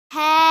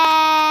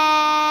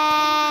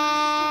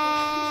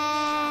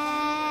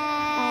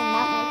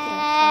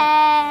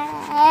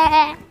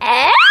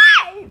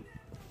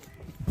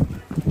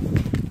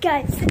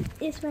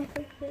it's my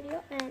first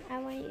video and I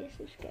want you to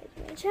subscribe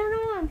to my channel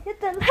and hit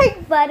the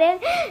like button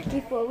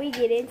before we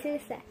get into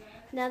the set.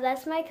 Now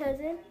that's my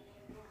cousin.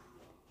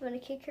 I'm gonna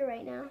kick her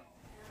right now.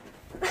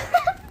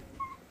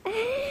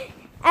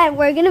 And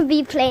we're gonna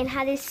be playing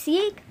hide and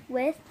seek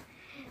with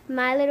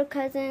my little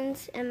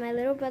cousins and my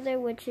little brother,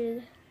 which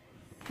is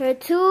her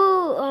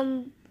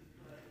two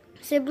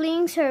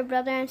siblings, her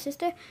brother and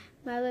sister.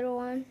 My little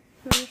one,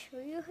 let me show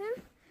you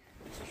him.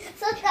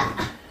 So,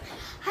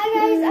 hi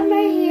guys, I'm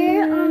right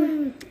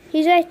here.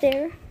 He's right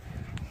there.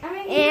 I'm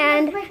right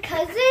here with my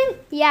cousin.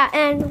 Yeah,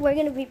 and we're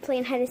gonna be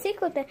playing hide and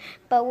seek with them,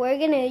 but we're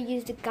gonna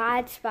use the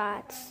God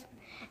spots,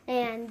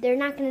 and they're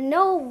not gonna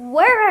know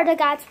where are the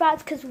God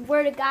spots because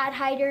we're the God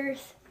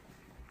hiders.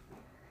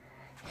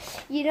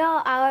 You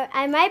know,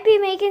 I might be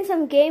making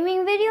some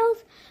gaming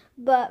videos,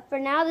 but for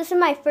now, this is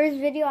my first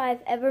video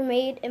I've ever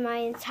made in my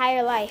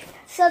entire life.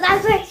 So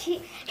that's why he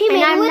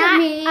made it with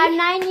me. I'm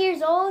 9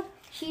 years old.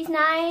 She's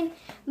 9,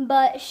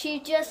 but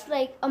she's just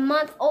like a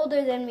month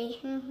older than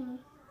me.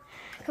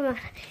 Come on.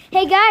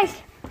 Hey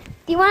guys,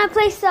 do you want to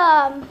play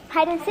some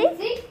hide and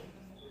seek?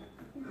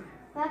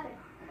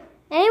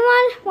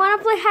 Anyone want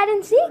to play hide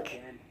and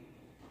seek?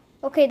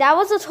 Okay, that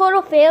was a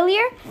total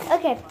failure.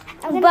 Okay,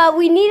 but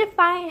we need to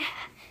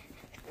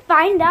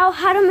find out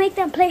how to make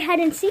them play hide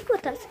and seek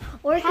with us.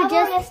 Or how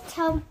about let's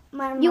tell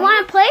my mom. You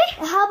want to play?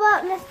 How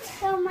about let's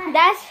tell my...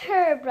 That's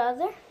her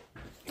brother.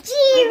 Are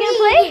you gonna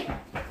play?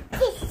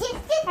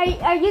 Are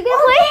you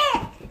gonna play?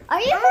 Are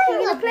you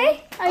gonna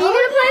play? Are you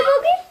gonna play,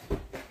 Boogie?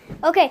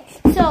 Okay,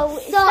 so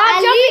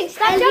stop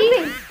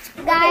jumping.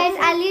 Guys,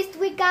 at least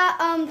we got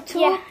two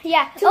okay,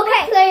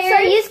 players. So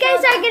you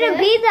guys are gonna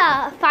be the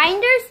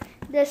finders,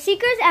 the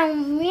seekers,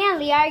 and me and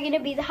Leah are gonna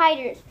be the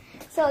hiders.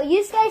 So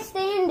you guys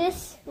stay in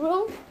this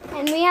room,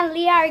 and me and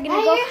Leah are gonna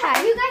go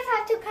hide. You guys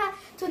have to count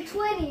to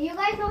 20. You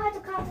guys know how to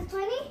count to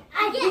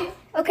 20?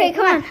 Okay,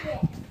 come on.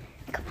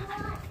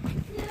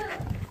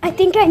 I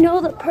think I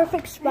know the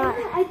perfect spot.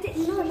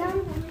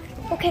 No.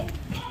 Okay.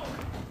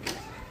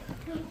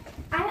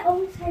 I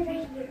almost had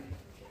right here.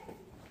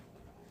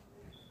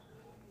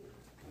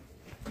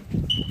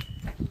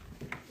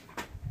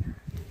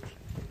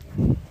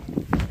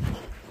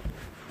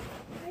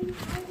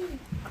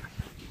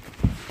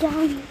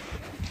 Down.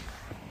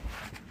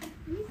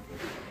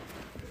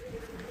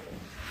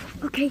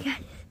 Okay,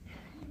 guys.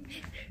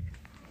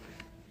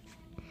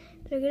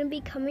 They're gonna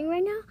be coming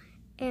right now,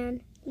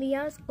 and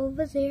Leah's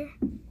over there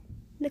in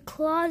the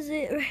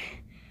closet,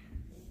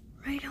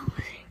 right over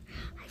there.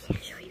 I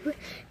can't show you it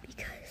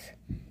because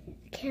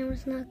the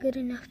camera's not good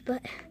enough,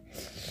 but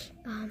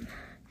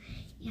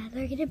yeah,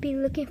 they're gonna be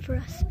looking for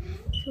us,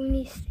 so we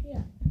need to stay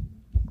up.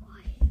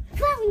 Quiet.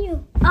 Found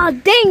you. Oh,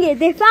 dang it!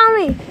 They found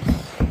me.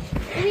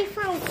 We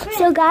found Chris.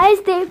 So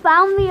guys, they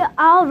found me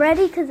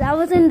already because I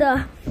was in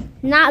the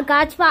not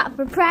God spot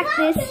for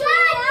practice.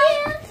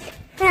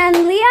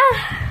 And Leah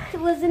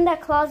was in that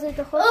closet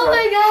the whole time. Oh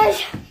my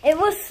gosh. It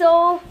was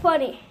so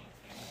funny.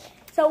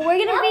 So we're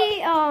going to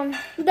be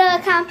the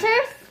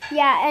counters?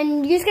 Yeah,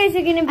 and you guys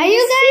are going to be Are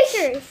you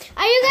seekers.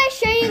 guys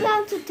sure you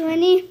count to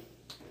 20?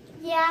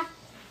 Yeah.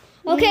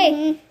 Okay.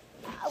 Me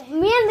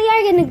and Leah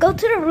are going to go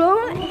to the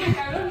room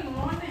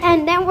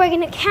and then we're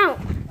going to count.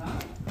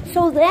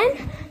 So then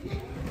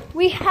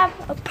we have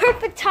a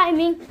perfect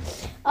timing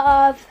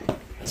of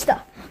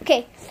stuff.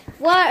 Okay,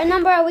 what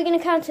number are we going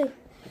to count to?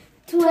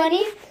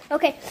 20?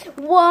 Okay,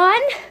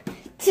 1,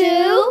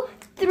 2,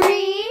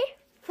 3,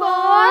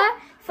 4,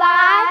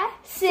 5,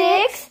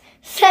 6,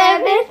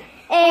 7,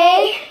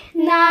 8,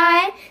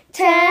 9,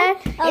 10,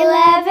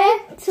 11,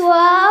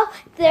 12,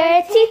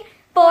 13,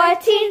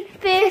 14,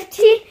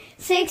 15,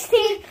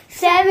 16,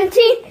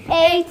 17,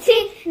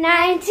 18,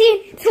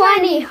 19,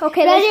 20.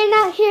 Okay, ready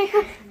now?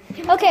 Here.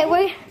 Okay,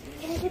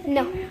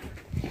 no.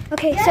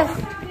 Okay, so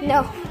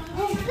no.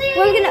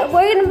 We're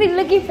gonna be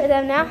looking for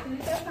them now,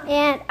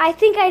 and I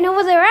think I know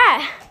where they're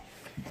at.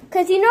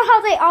 Cause you know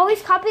how they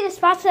always copy the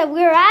spots that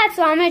we're at,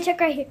 so I'm gonna check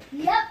right here.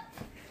 Yep.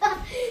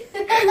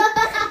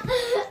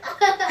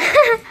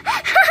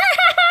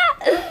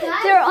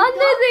 They're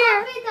under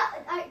there.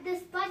 Copy the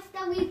spots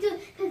that we do,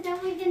 cause then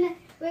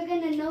we're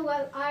gonna know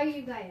what are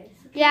you guys.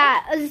 Okay?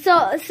 Yeah.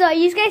 So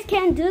you guys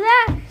can't do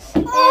that.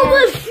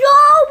 Oh,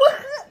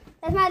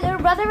 that's my little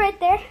brother right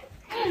there.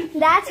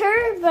 That's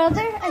her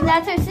brother, and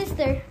that's her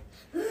sister.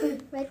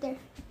 Right there.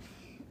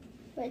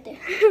 Right there.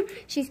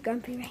 She's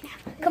grumpy right now.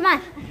 Come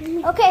on.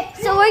 Okay,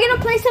 so we're going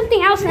to play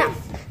something else now.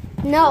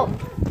 No.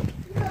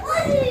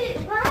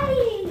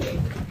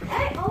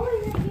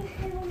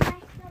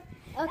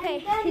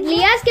 Okay,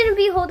 Leah's going to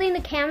be holding the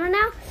camera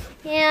now,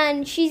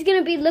 and she's going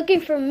to be looking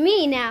for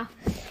me now.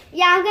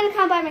 Yeah, I'm going to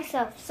come by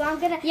myself. So I'm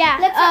going to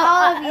look for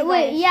all of you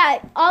Wait,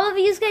 yeah, all of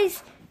you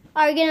guys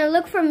are going to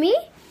look for me,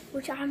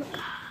 which I'm...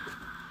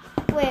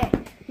 Wait,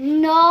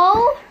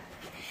 no.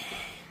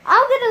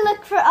 I'm gonna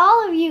look for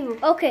all of you.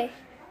 Okay.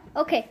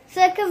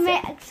 So I can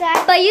make.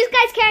 But you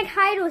guys can't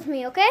hide with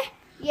me, okay?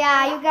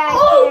 Yeah, you guys.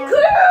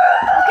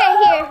 Okay,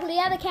 here,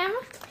 Leah, the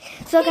camera.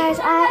 So guys,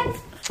 I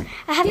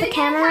have the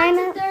camera right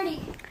now.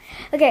 30.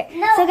 Okay.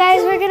 No, so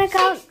guys, we're gonna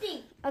count.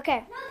 60.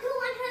 Okay. No, do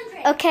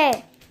 100.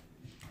 Okay.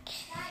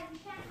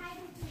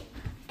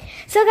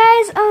 So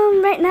guys,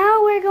 right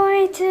now we're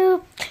going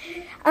to,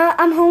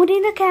 I'm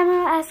holding the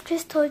camera as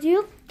Chris told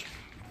you.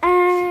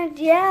 And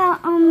yeah,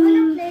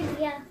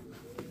 Yeah.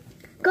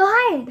 go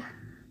hide.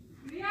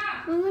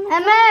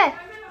 Emma.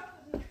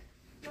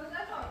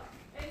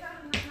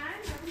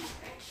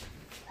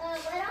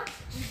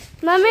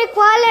 Mami,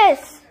 ¿cuál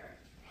es?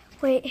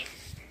 Wait.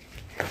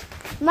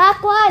 Ma,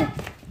 ¿cuál?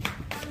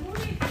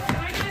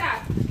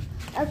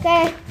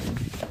 Okay.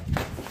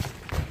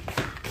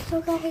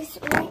 So guys,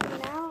 right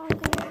now I'm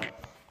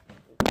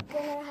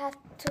gonna have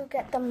to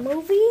get the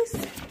movies.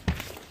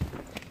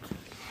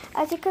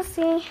 As you can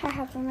see, I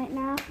have them right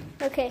now.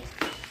 Okay,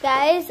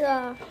 guys,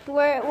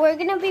 we're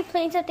gonna be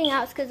playing something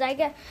else because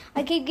I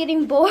keep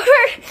getting bored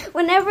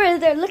whenever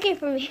they're looking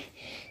for me.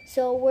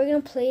 So we're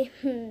gonna play.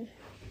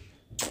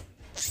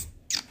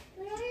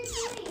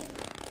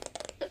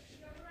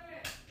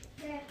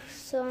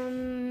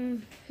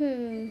 Some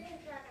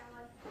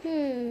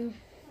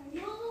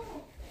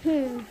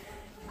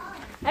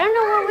I don't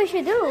know what we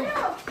should do,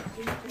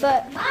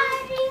 but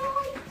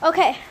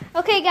okay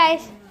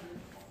guys,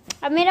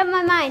 I made up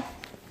my mind.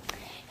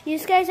 You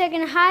guys are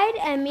gonna hide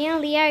and me and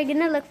Leah are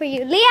gonna look for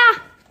you.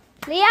 Leah,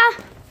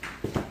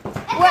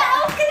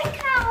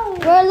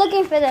 we're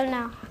looking for them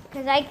now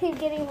because I keep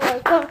getting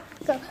bored. Go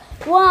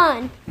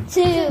 1,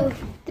 2,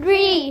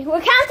 3,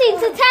 we're counting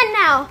to 10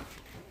 now.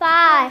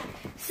 5,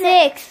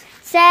 6,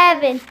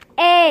 7,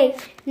 8,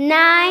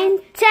 9,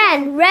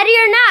 10. Ready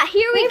or not,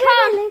 here we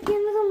come. Give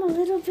them a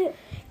little bit,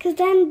 cause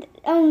then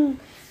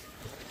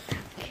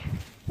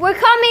We're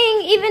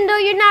coming even though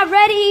you're not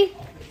ready.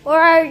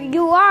 Or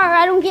you are,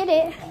 I don't get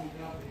it.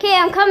 Okay,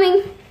 I'm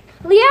coming.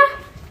 Leah?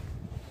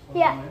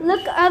 Yeah,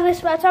 look other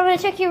spots. I'm gonna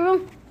check your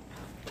room.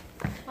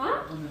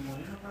 Huh?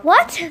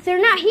 What? They're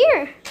not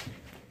here.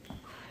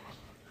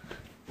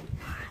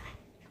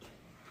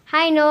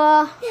 Hi,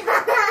 Noah.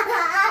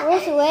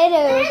 Where's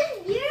Widow?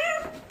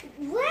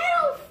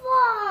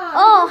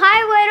 Oh,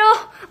 hi, Widow.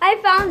 I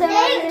found them.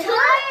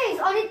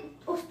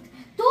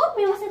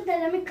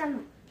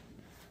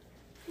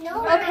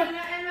 No. Okay. No.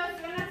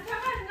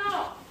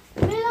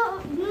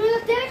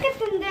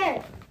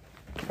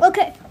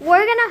 Okay,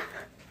 we're gonna...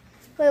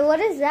 Wait, what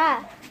is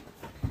that?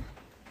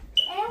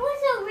 It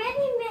was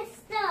already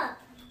messed up.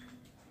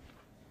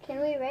 Can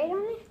we write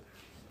on it?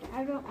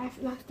 I've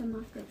lost the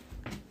marker.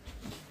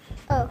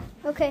 Oh,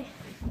 okay.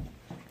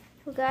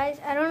 Well, guys,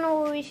 I don't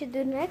know what we should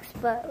do next,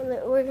 but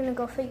we're gonna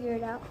go figure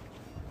it out.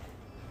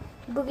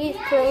 Boogie's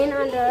playing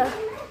on the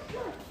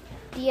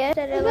DS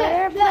that I let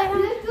her play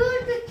on. Let's do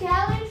the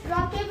challenge.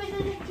 Rock, paper,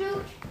 scissors,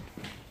 shoot.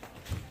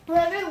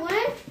 Whoever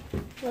wins.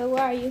 Where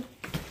are you?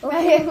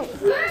 Right here.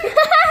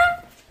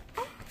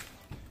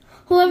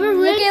 Whoever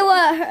Look at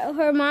what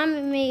her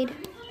mom made.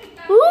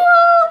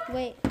 Ooh.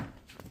 Wait.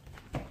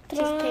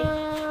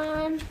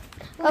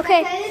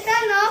 Okay.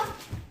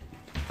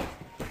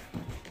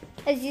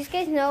 As you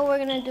guys know, we're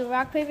gonna do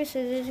rock, paper,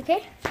 scissors,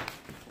 okay?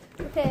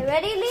 Okay,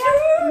 ready, Leah?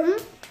 Mm-hmm.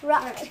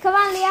 Rock. Come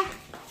on, Leah.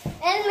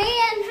 And me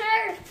and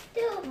her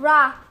too.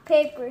 Rock,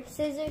 paper,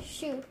 scissors,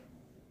 shoot.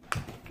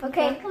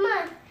 Okay. Come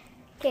on.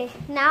 Okay,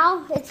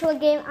 now it's what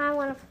game I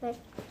want to play.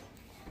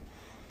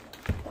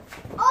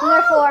 Oh,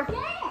 Nerf 4.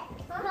 yeah.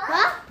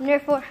 Huh?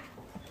 Nerf 4.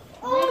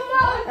 Oh my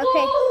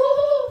Okay.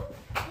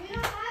 We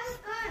don't have a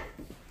gun.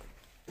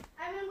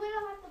 I mean, we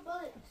don't have the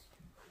bullets.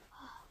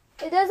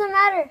 It doesn't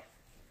matter.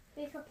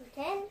 We can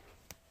pretend.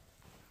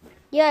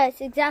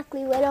 Yes,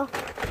 exactly, Widow.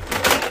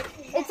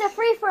 It's a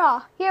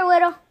free-for-all. Here,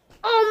 Widow.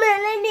 Oh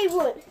man, I need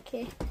one.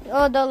 Okay.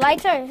 Oh, the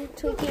lights are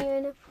tweaking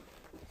right now.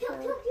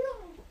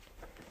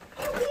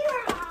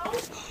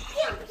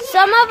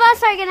 Some of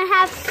us are gonna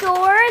have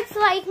swords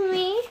like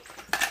me.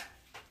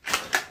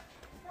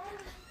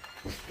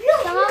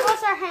 Some of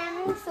us are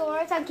handling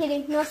swords. I'm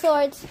kidding. No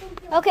swords.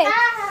 Okay.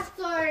 I have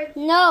swords.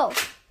 No.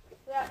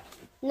 Yeah.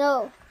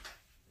 No.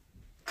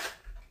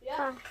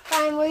 Yeah.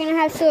 Fine, we're gonna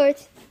have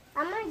swords.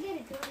 I'm gonna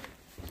get it.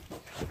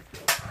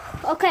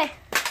 Okay.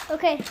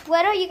 Okay.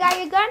 Widow, you got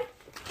your gun?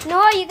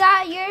 Noah, you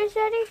got yours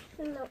ready?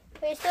 No.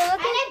 Are you still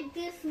looking? I like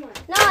this one.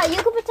 No,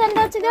 you can pretend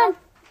that's a gun.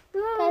 I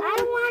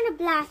don't want a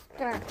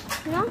blaster.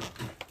 No?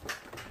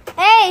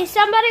 Hey,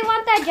 somebody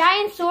want that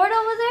giant sword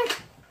over there?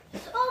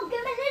 Oh,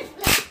 give me this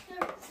blaster.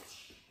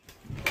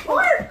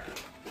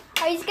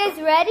 Are you guys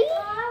ready?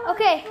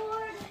 Okay.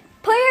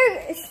 Put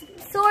your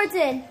swords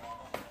in.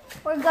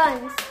 Or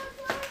guns.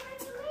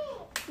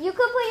 You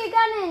could put your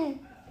gun in.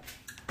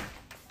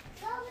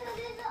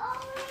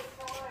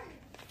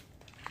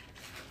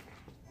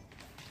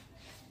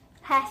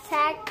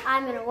 Hashtag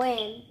I'm gonna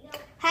win.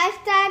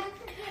 Hashtag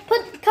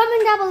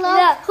comment down below.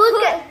 Yeah.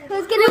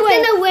 Who's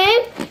gonna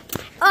win?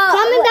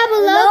 Comment down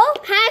below.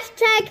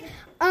 Hashtag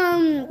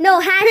No,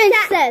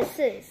 hashtag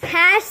princesses.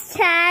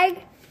 Hashtag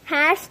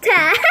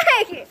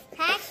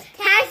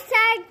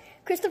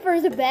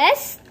Christopher's the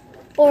best,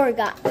 or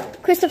God.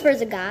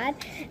 Christopher's a god,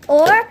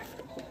 or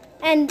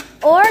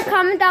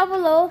comment down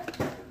below.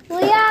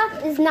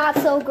 Leah is not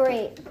so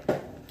great.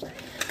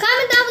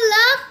 Comment down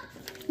below.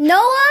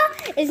 Noah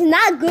is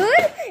not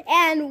good,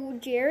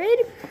 and Jared,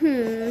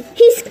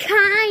 he's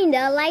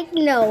kinda like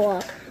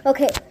Noah.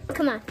 Okay,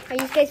 come on. Are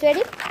you guys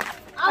ready?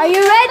 Are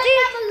you ready?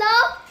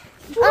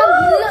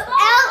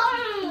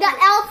 The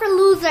L for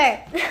loser.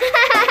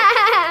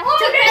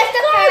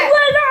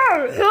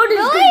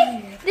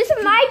 Really? This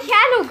is my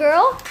channel,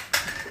 girl.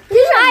 This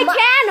is my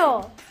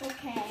channel.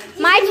 Okay.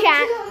 My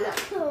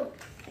channel.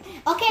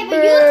 Okay, but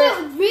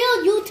real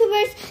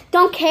YouTubers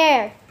don't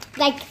care.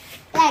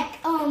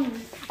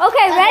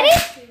 Okay, ready?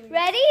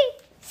 Ready,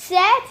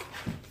 set,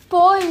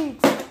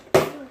 point.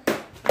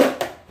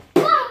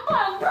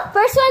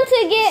 First one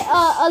to get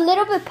a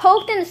little bit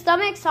poked in the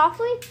stomach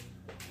softly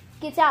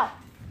gets out.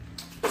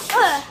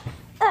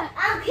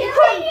 I'm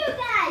killing you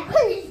guys.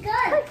 Please,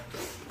 good.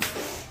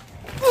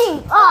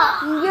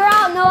 You're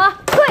out, Noah.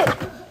 Quick.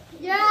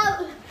 You're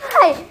out.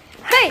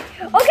 Hey.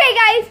 Okay,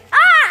 guys.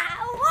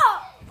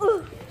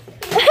 Whoa.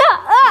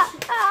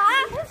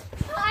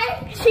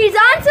 She's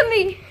on to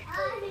me.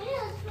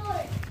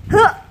 I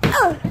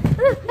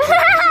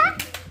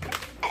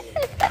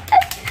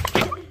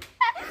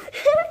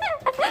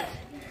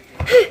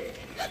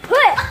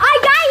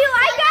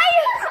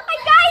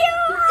got you.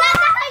 That's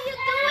how you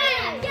do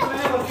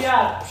it.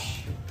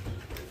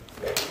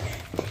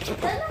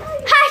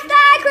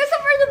 Hashtag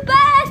Christopher the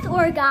best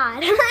or God.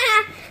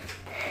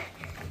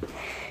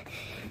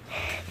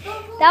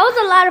 That was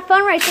a lot of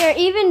fun right there,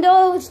 even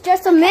though it was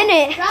just a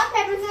minute. Rock,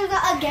 paper, scissors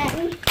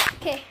again.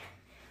 Okay,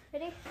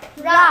 ready?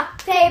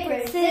 Rock,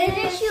 paper,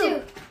 scissors,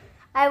 shoot.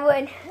 I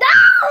would.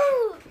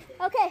 No!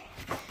 Okay,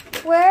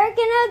 we're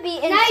gonna be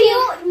in Now you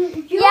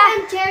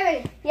and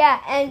Jared. Yeah,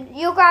 and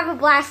you grab a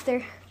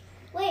blaster.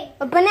 Wait.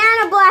 A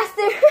banana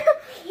blaster.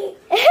 Ew,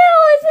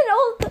 it's an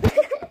old.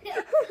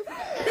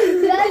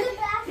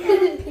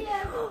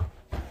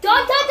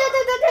 Don't.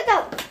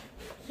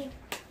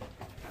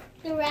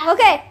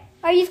 Okay,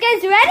 are you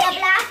guys ready? The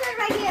blaster's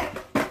right here.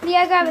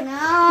 Yeah, grab it. No.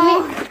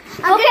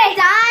 I'm Okay. gonna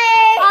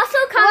die. Also,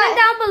 comment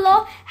down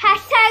below.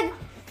 Hashtag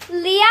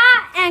Leah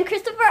and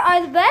Christopher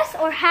are the best,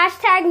 or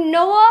hashtag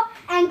Noah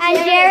and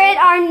Jared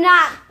are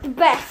not the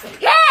best.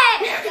 Guys,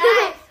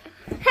 I'm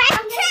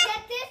gonna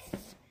get this.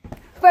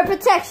 For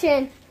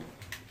protection.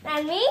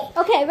 And me?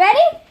 Okay,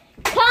 ready?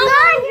 Come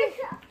on.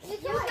 You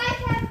guys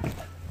have.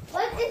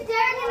 What is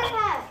Jared gonna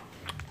have?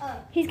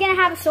 He's gonna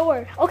have a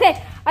sword.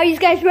 Okay, are you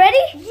guys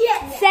ready?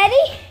 Yes.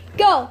 Steady,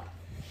 go.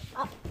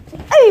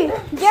 Hey,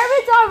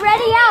 Jared's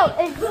already out.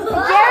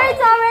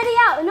 Jared's already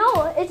out. No,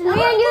 it's me and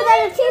you that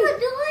are team.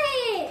 Do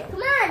it.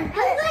 Come on. I'm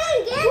gonna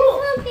get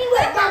something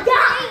we're not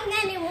playing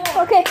anymore.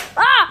 Okay.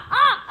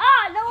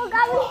 Noah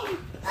got me.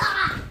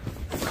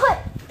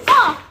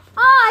 I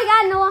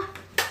got Noah.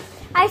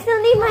 I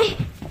still need my.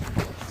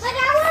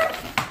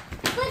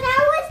 But I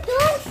was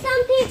doing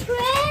something,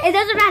 Chris. It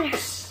doesn't matter.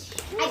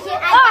 I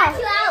got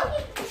you out.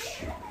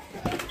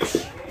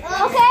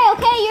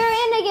 Okay, you're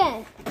in again.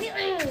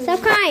 Stop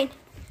crying.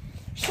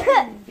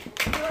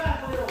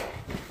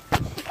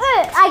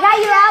 I got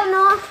you out,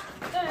 Noah.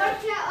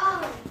 What's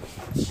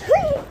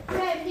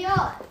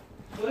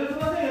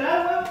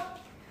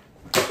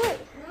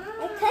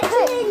I'm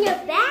touching in your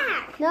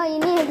back. No, you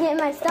need to get in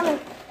my stomach.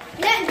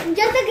 Just a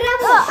grab.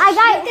 I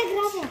got it.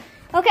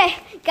 Okay,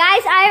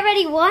 guys, I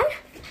already won.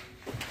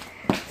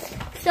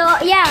 So,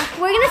 yeah,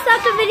 we're going to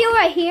stop the video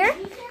right here.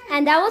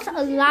 And that was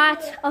a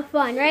lot of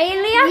fun, right,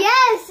 Leah?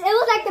 Yes, it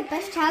was like the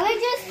best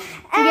challenges.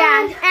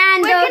 And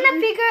and we're going to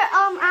figure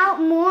out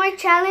more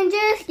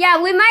challenges. Yeah,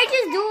 we might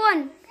just do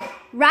one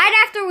right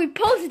after we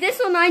post this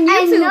one on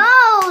YouTube. I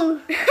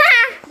know.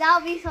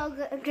 That'll be so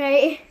good,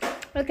 great.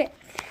 Okay.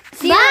 Bye.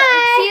 See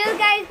you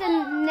guys the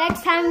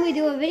next time we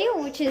do a video,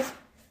 which is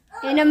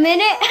in a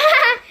minute.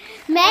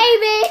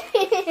 Maybe.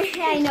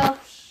 I know.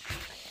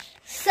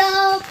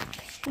 So,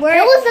 it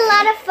was a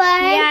lot of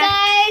fun,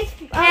 guys.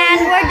 And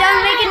we're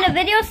done making the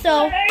video,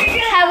 so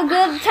have a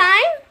good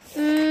time.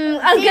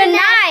 A good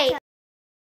night.